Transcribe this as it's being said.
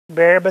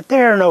bear, but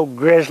there are no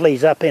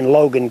grizzlies up in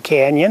Logan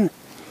Canyon.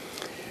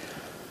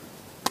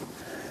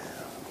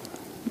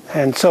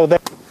 And so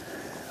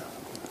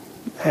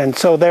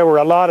there were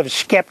a lot of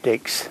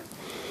skeptics.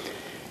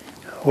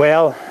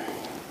 Well,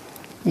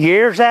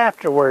 years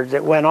afterwards,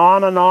 it went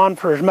on and on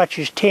for as much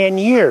as 10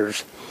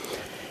 years.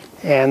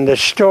 And the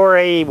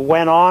story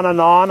went on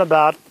and on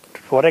about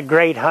what a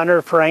great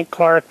hunter Frank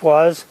Clark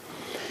was,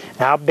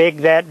 how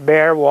big that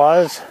bear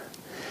was.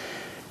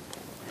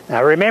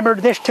 Now remember,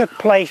 this took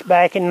place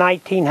back in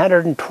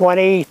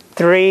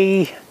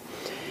 1923,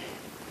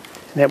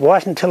 and it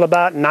wasn't until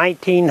about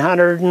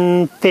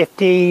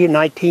 1950,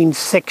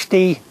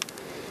 1960,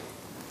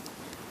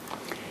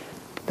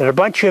 that a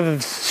bunch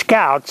of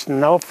scouts,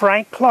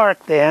 Frank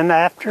Clark then,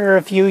 after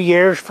a few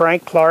years,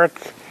 Frank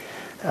Clark,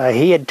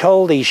 he had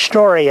told his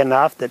story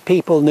enough that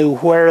people knew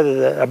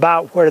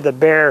about where the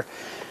bear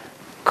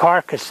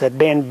carcass had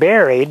been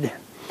buried.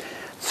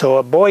 So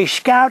a Boy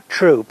Scout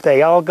troop,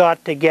 they all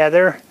got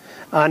together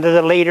under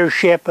the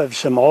leadership of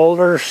some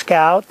older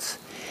scouts,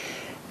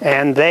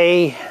 and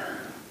they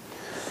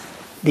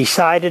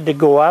decided to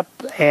go up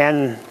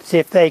and see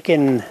if they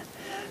can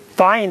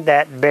find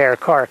that bear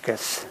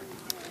carcass.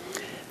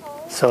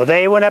 So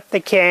they went up the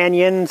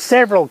canyon,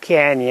 several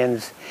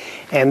canyons,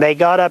 and they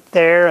got up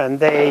there and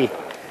they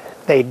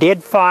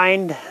did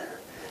find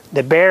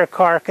the bear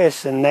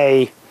carcass, and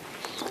they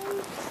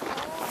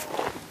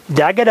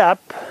dug it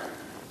up.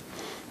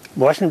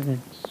 Wasn't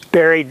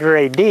buried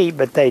very deep,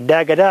 but they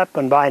dug it up,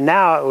 and by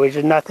now it was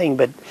nothing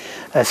but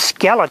a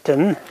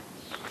skeleton.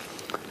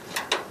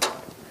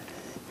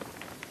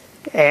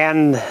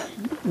 And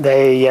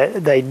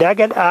they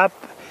dug it up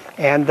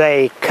and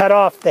they cut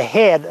off the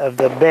head of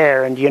the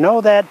bear. And you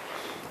know that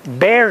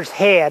bear's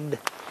head,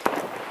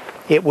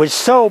 it was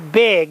so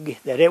big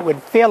that it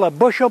would fill a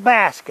bushel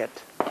basket.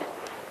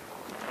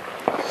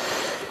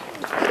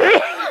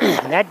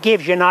 That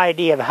gives you an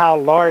idea of how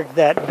large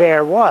that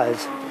bear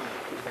was.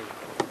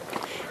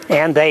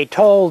 And they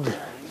told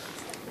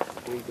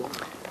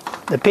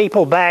the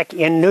people back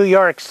in New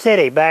York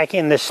City, back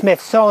in the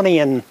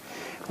Smithsonian,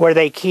 where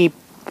they keep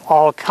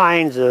all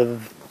kinds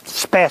of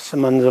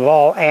specimens of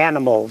all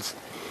animals,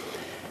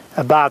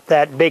 about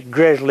that big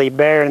grizzly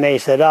bear, and they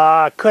said,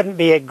 it couldn't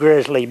be a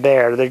grizzly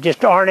bear. There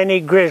just aren't any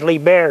grizzly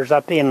bears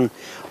up in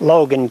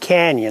Logan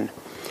Canyon.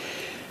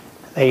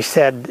 They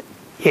said,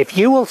 if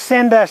you will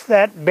send us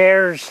that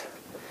bear's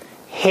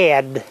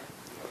head,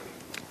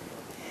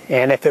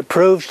 and if it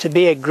proves to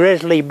be a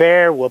grizzly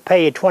bear, we'll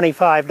pay you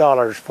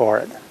 $25 for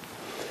it.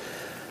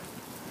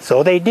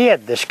 So they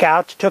did. The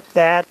scouts took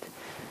that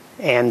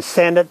and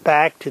sent it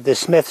back to the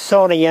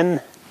Smithsonian,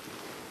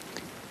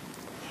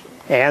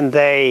 and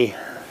they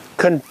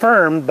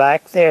confirmed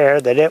back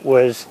there that it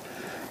was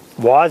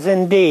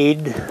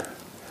indeed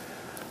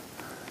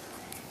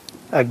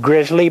a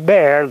grizzly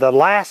bear, the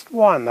last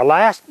one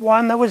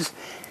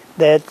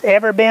that's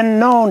ever been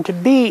known to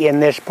be in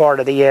this part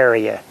of the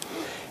area.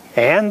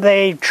 And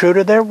they, true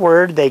to their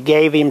word, they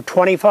gave him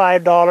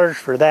 $25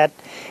 for that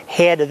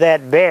head of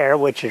that bear,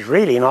 which is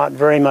really not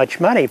very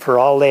much money for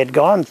all they had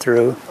gone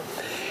through.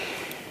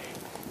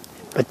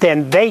 But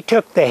then they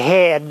took the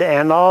head,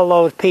 and all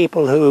those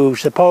people who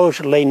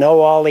supposedly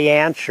know all the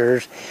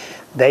answers,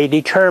 they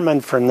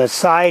determined from the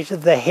size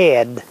of the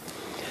head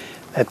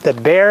that the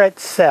bear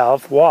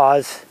itself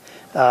was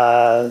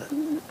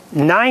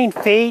 9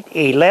 feet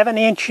 11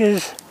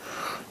 inches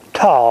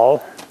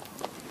tall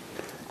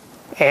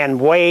and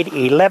weighed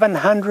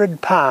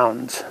 1,100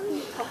 pounds.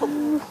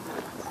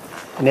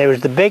 And it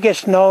was the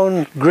biggest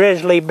known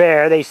grizzly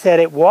bear. They said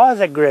it was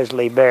a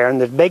grizzly bear,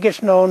 and the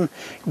biggest known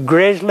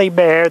grizzly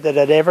bear that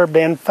had ever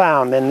been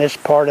found in this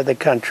part of the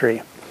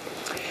country.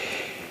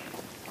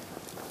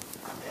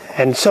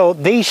 And so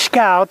these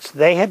scouts,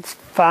 they had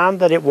found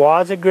that it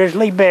was a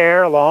grizzly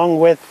bear, along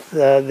with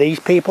these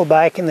people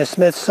back in the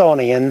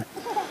Smithsonian.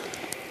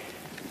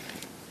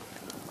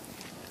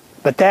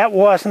 But that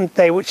wasn't,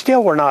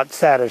 still were not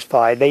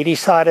satisfied. They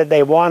decided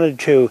they wanted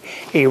to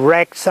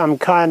erect some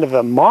kind of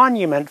a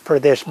monument for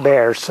this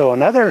bear. So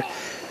another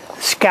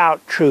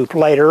scout troop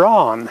later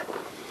on,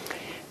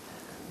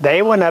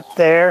 they went up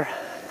there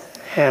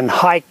and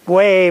hiked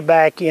way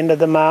back into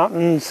the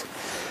mountains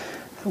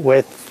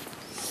with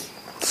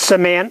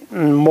cement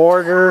and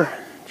mortar,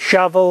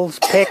 shovels,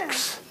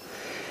 picks,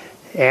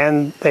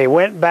 and they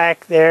went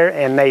back there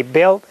and they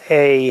built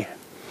a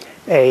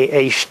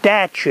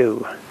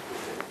statue.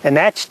 And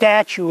that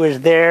statue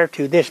is there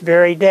to this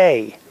very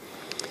day.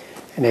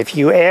 And if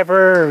you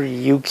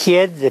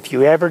kids, if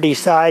you ever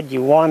decide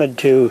you wanted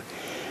to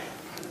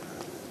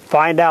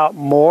find out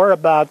more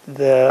about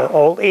the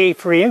Old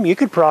Ephraim, you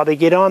could probably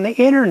get on the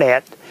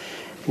internet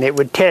and it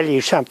would tell you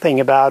something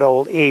about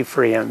Old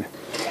Ephraim,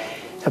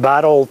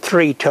 about Old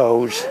Three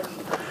Toes.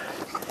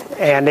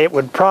 And it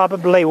would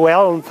probably,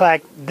 well, in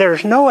fact,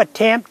 there's no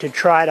attempt to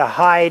try to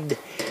hide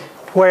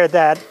where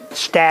that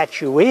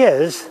statue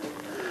is,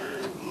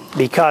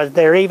 because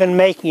they're even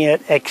making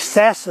it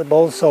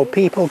accessible so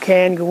people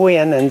can go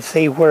in and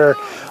see where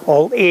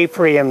Old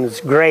Ephraim's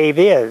grave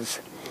is.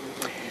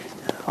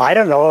 I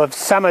don't know if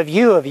some of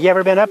you, have you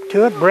ever been up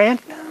to it,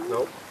 Brent?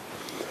 Nope.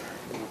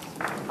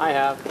 I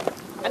have.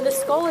 And the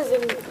skull is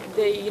in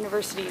the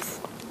university's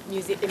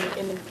museum,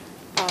 in the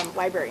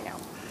library now.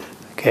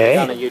 Okay.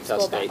 Down at Utah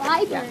State.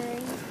 Library.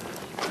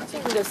 Yeah. So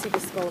you can go see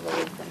the skull of Old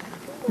Ephraim.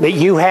 But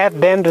you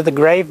have been to the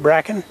grave,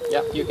 Bracken?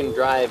 Yep, you can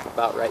drive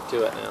about right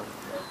to it now.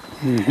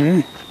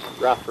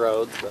 Mm-hmm. Rough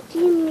roads, but...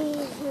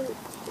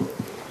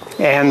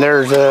 And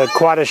there's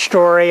quite a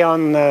story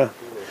on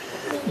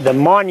the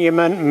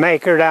monument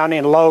maker down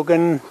in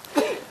Logan.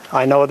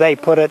 I know they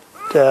put it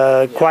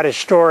quite a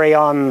story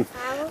on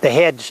the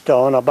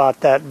headstone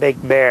about that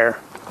big bear.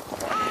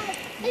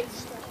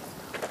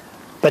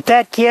 But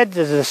that, kids,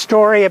 is a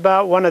story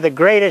about one of the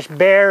greatest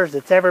bears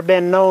that's ever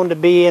been known to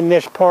be in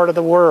this part of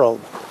the world.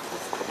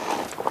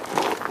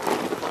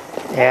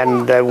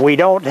 And we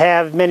don't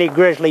have many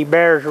grizzly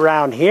bears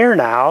around here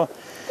now.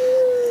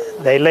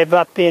 They live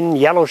up in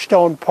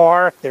Yellowstone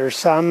Park. There's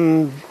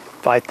some,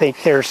 I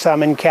think there's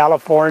some in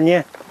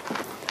California.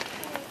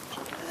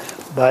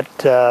 But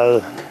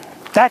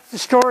that's the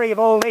story of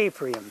Old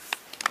Ephraim.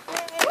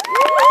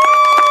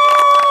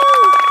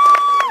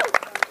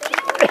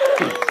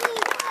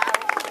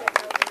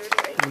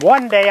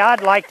 One day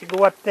I'd like to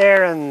go up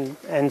there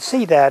and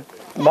see that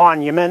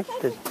monument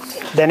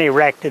that's been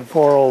erected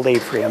for Old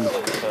Ephraim.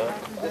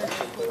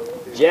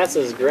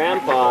 Jess's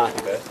grandpa,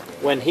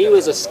 when he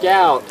was a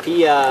scout,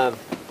 he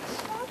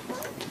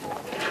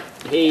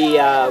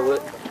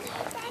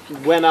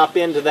went up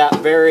into that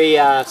very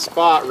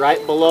spot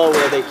right below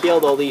where they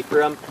killed Old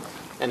Ephraim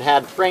and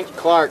had Frank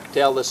Clark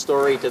tell the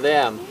story to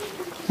them.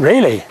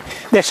 Really?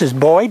 This is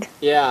Boyd?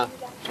 Yeah,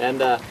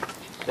 and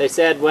they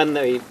said when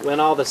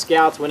all the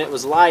scouts, when it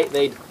was light,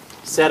 they'd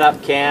set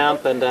up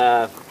camp and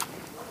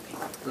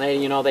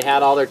they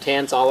had all their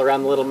tents all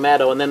around the little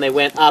meadow, and then they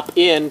went up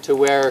into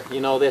where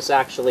this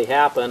actually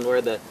happened,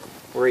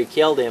 where he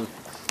killed him.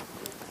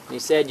 He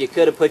said you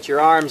could have put your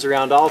arms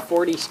around all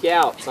 40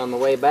 scouts on the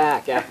way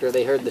back after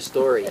they heard the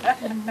story.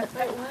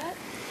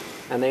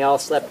 And they all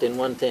slept in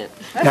one tent.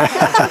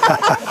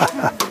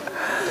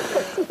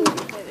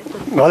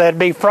 Well, that'd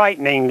be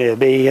frightening to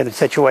be in a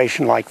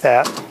situation like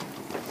that.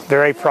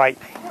 Very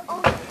frightening.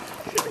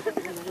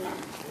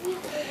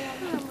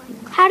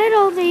 How did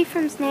Old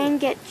Ephraim's name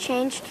get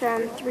changed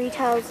from Three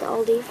Tails to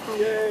Old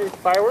Ephraim?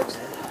 Fireworks?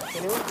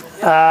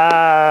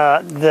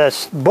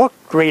 This book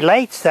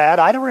relates that.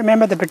 I don't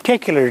remember the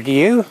particulars, do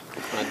you?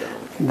 I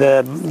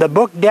don't. The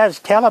book does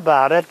tell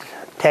about it,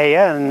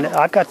 Taya, and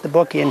I've got the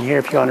book in here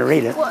if you want to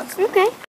read it. Okay.